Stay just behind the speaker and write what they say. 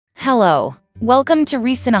Hello, welcome to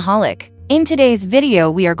Resinaholic. In today's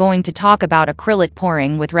video we are going to talk about acrylic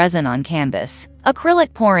pouring with resin on canvas.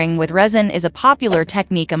 Acrylic pouring with resin is a popular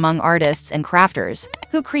technique among artists and crafters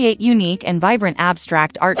who create unique and vibrant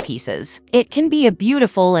abstract art pieces. It can be a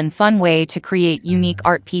beautiful and fun way to create unique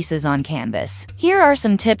art pieces on canvas. Here are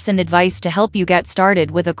some tips and advice to help you get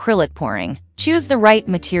started with acrylic pouring. Choose the right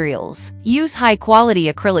materials. Use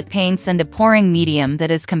high-quality acrylic paints and a pouring medium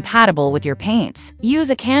that is compatible with your paints.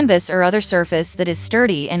 Use a canvas or other surface that is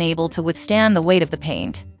sturdy and able to withstand the weight of the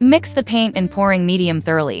paint. Mix the paint and pouring medium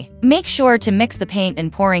thoroughly. Make sure to mix the paint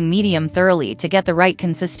and pouring medium thoroughly to get the right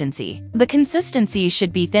consistency. The consistency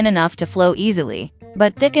should be thin enough to flow easily,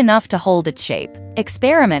 but thick enough to hold its shape.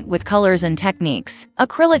 Experiment with colors and techniques.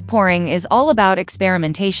 Acrylic pouring is all about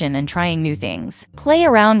experimentation and trying new things. Play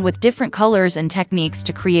around with different colors and techniques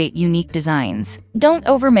to create unique designs. Don't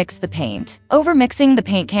overmix the paint. Overmixing the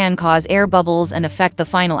paint can cause air bubbles and affect the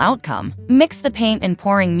final outcome. Mix the paint and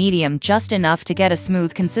pouring medium just enough to get a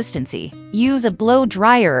smooth consistency. Use a blow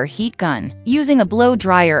dryer or heat gun. Using a blow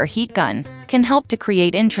dryer or heat gun can help to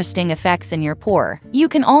create interesting effects in your pour. You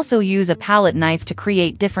can also use a palette knife to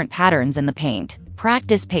create different patterns in the paint.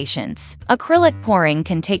 Practice patience. Acrylic pouring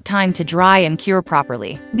can take time to dry and cure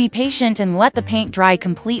properly. Be patient and let the paint dry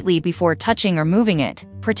completely before touching or moving it.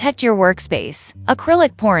 Protect your workspace.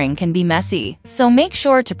 Acrylic pouring can be messy, so make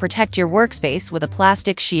sure to protect your workspace with a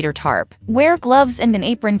plastic sheet or tarp. Wear gloves and an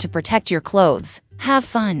apron to protect your clothes. Have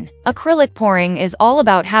fun. Acrylic pouring is all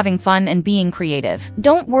about having fun and being creative.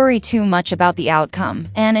 Don't worry too much about the outcome,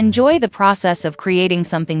 and enjoy the process of creating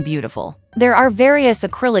something beautiful. There are various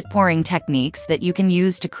acrylic pouring techniques that you can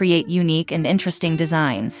use to create unique and interesting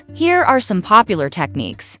designs. Here are some popular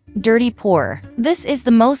techniques. Dirty pour. This is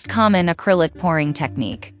the most common acrylic pouring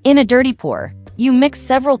technique. In a dirty pour, you mix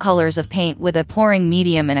several colors of paint with a pouring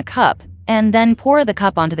medium in a cup, and then pour the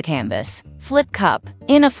cup onto the canvas. Flip cup.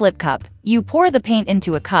 In a flip cup, you pour the paint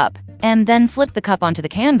into a cup, and then flip the cup onto the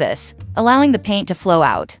canvas, allowing the paint to flow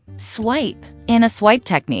out. Swipe. In a swipe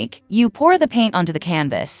technique, you pour the paint onto the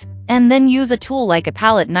canvas, and then use a tool like a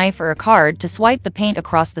palette knife or a card to swipe the paint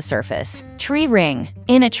across the surface. Tree ring.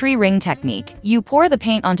 In a tree ring technique, you pour the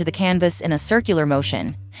paint onto the canvas in a circular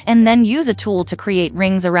motion, and then use a tool to create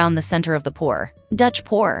rings around the center of the pour. Dutch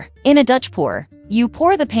pour. In a Dutch pour, you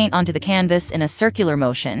pour the paint onto the canvas in a circular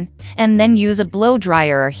motion, and then use a blow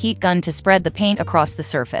dryer or heat gun to spread the paint across the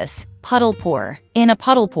surface. Puddle pour. In a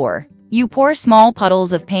puddle pour, you pour small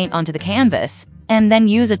puddles of paint onto the canvas, and then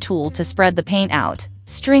use a tool to spread the paint out.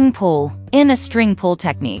 String pull. In a string pull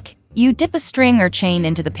technique, you dip a string or chain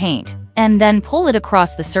into the paint, and then pull it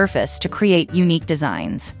across the surface to create unique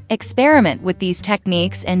designs. Experiment with these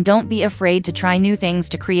techniques and don't be afraid to try new things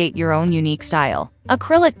to create your own unique style.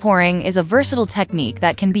 Acrylic pouring is a versatile technique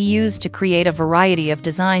that can be used to create a variety of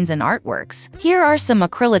designs and artworks. Here are some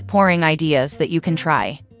acrylic pouring ideas that you can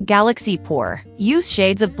try. Galaxy pour. Use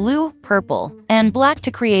shades of blue, purple, and black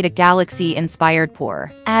to create a galaxy-inspired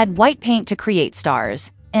pour. Add white paint to create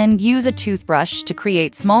stars, and use a toothbrush to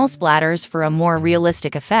create small splatters for a more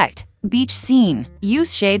realistic effect. Beach scene.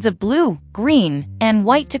 Use shades of blue, green, and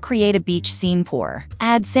white to create a beach scene pour.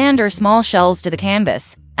 Add sand or small shells to the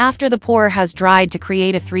canvas after the pour has dried to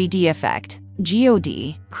create a 3D effect.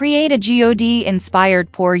 GOD. Create a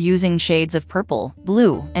GOD-inspired pour using shades of purple,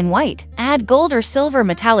 blue, and white. Add gold or silver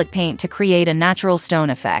metallic paint to create a natural stone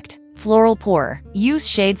effect. Floral pour. Use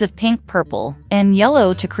shades of pink, purple, and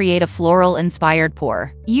yellow to create a floral-inspired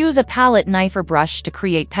pour. Use a palette knife or brush to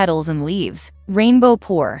create petals and leaves. Rainbow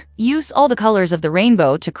pour. Use all the colors of the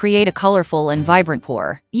rainbow to create a colorful and vibrant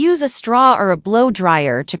pour. Use a straw or a blow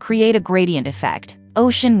dryer to create a gradient effect.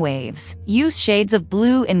 Ocean waves. Use shades of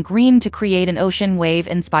blue and green to create an ocean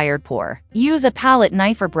wave-inspired pour. Use a palette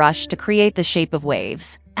knife or brush to create the shape of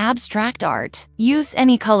waves. Abstract art. Use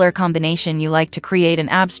any color combination you like to create an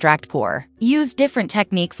abstract pour. Use different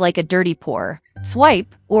techniques like a dirty pour,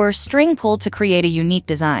 swipe, or string pull to create a unique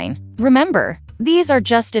design. Remember, these are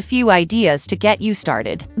just a few ideas to get you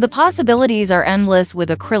started. The possibilities are endless with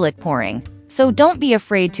acrylic pouring, so don't be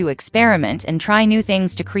afraid to experiment and try new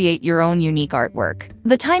things to create your own unique artwork.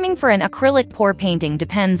 The timing for an acrylic pour painting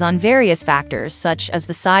depends on various factors such as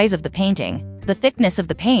the size of the painting, the thickness of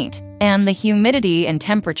the paint, and the humidity and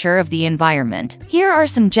temperature of the environment. Here are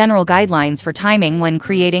some general guidelines for timing when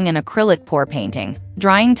creating an acrylic pour painting.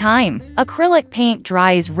 Drying time. Acrylic paint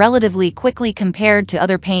dries relatively quickly compared to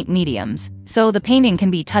other paint mediums, so the painting can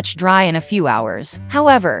be touch dry in a few hours.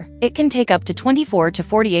 However, it can take up to 24 to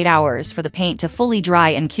 48 hours for the paint to fully dry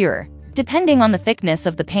and cure, depending on the thickness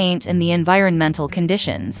of the paint and the environmental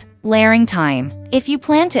conditions. Layering time. If you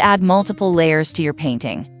plan to add multiple layers to your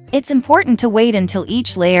painting, It's important to wait until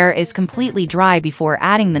each layer is completely dry before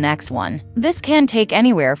adding the next one. This can take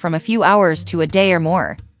anywhere from a few hours to a day or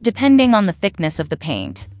more, depending on the thickness of the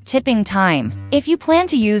paint. Tipping time. If you plan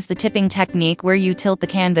to use the tipping technique where you tilt the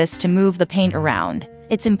canvas to move the paint around,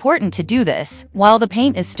 it's important to do this while the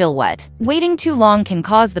paint is still wet. Waiting too long can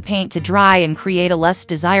cause the paint to dry and create a less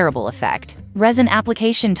desirable effect. Resin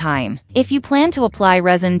application time. If you plan to apply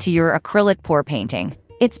resin to your acrylic pour painting,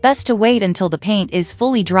 it's best to wait until the paint is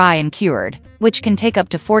fully dry and cured, which can take up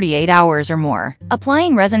to 48 hours or more.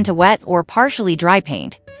 Applying resin to wet or partially dry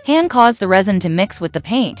paint can cause the resin to mix with the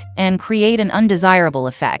paint and create an undesirable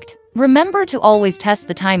effect. Remember to always test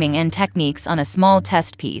the timing and techniques on a small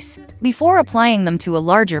test piece before applying them to a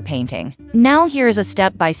larger painting. Now here's a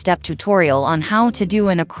step-by-step tutorial on how to do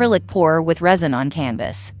an acrylic pour with resin on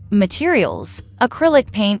canvas. Materials: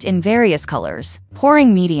 acrylic paint in various colors,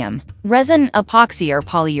 pouring medium, resin, epoxy or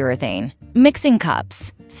polyurethane, mixing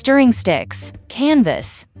cups, stirring sticks,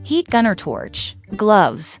 canvas, heat gun or torch,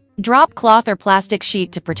 gloves, drop cloth or plastic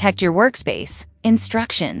sheet to protect your workspace.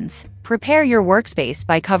 Instructions: prepare your workspace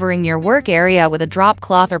by covering your work area with a drop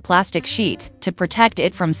cloth or plastic sheet to protect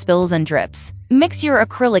it from spills and drips. Mix your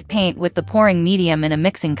acrylic paint with the pouring medium in a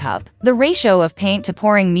mixing cup. The ratio of paint to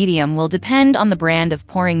pouring medium will depend on the brand of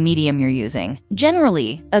pouring medium you're using.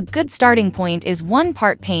 Generally, a good starting point is 1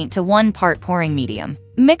 part paint to 1 part pouring medium.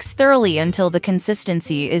 Mix thoroughly until the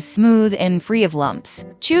consistency is smooth and free of lumps.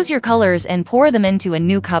 Choose your colors and pour them into a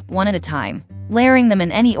new cup one at a time, layering them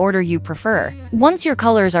in any order you prefer. Once your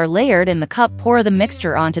colors are layered in the cup, pour the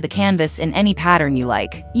mixture onto the canvas in any pattern you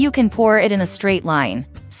like. You can pour it in a straight line,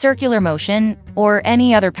 circular motion, or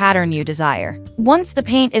any other pattern you desire. Once the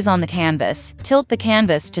paint is on the canvas, tilt the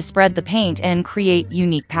canvas to spread the paint and create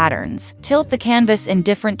unique patterns. Tilt the canvas in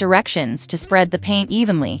different directions to spread the paint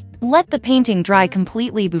evenly. Let the painting dry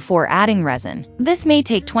completely before adding resin. This may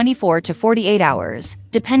take 24 to 48 hours,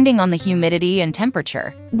 depending on the humidity and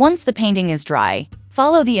temperature. Once the painting is dry,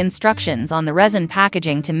 follow the instructions on the resin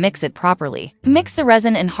packaging to mix it properly. Mix the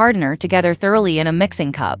resin and hardener together thoroughly in a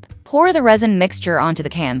mixing cup. Pour the resin mixture onto the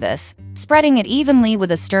canvas, spreading it evenly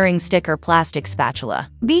with a stirring stick or plastic spatula.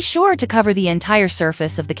 Be sure to cover the entire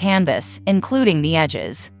surface of the canvas, including the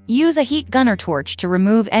edges. Use a heat gun or torch to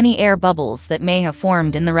remove any air bubbles that may have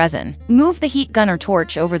formed in the resin. Move the heat gun or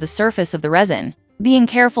torch over the surface of the resin, being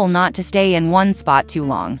careful not to stay in one spot too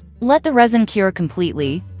long. Let the resin cure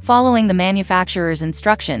completely, following the manufacturer's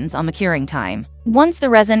instructions on the curing time. Once the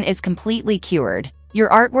resin is completely cured, your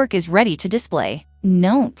artwork is ready to display.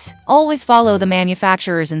 Note: always follow the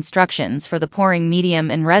manufacturer's instructions for the pouring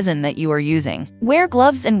medium and resin that you are using. Wear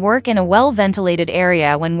gloves and work in a well-ventilated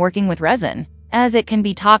area when working with resin, as it can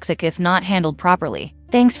be toxic if not handled properly.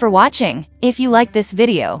 Thanks for watching. If you like this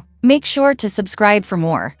video, make sure to subscribe for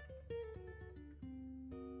more.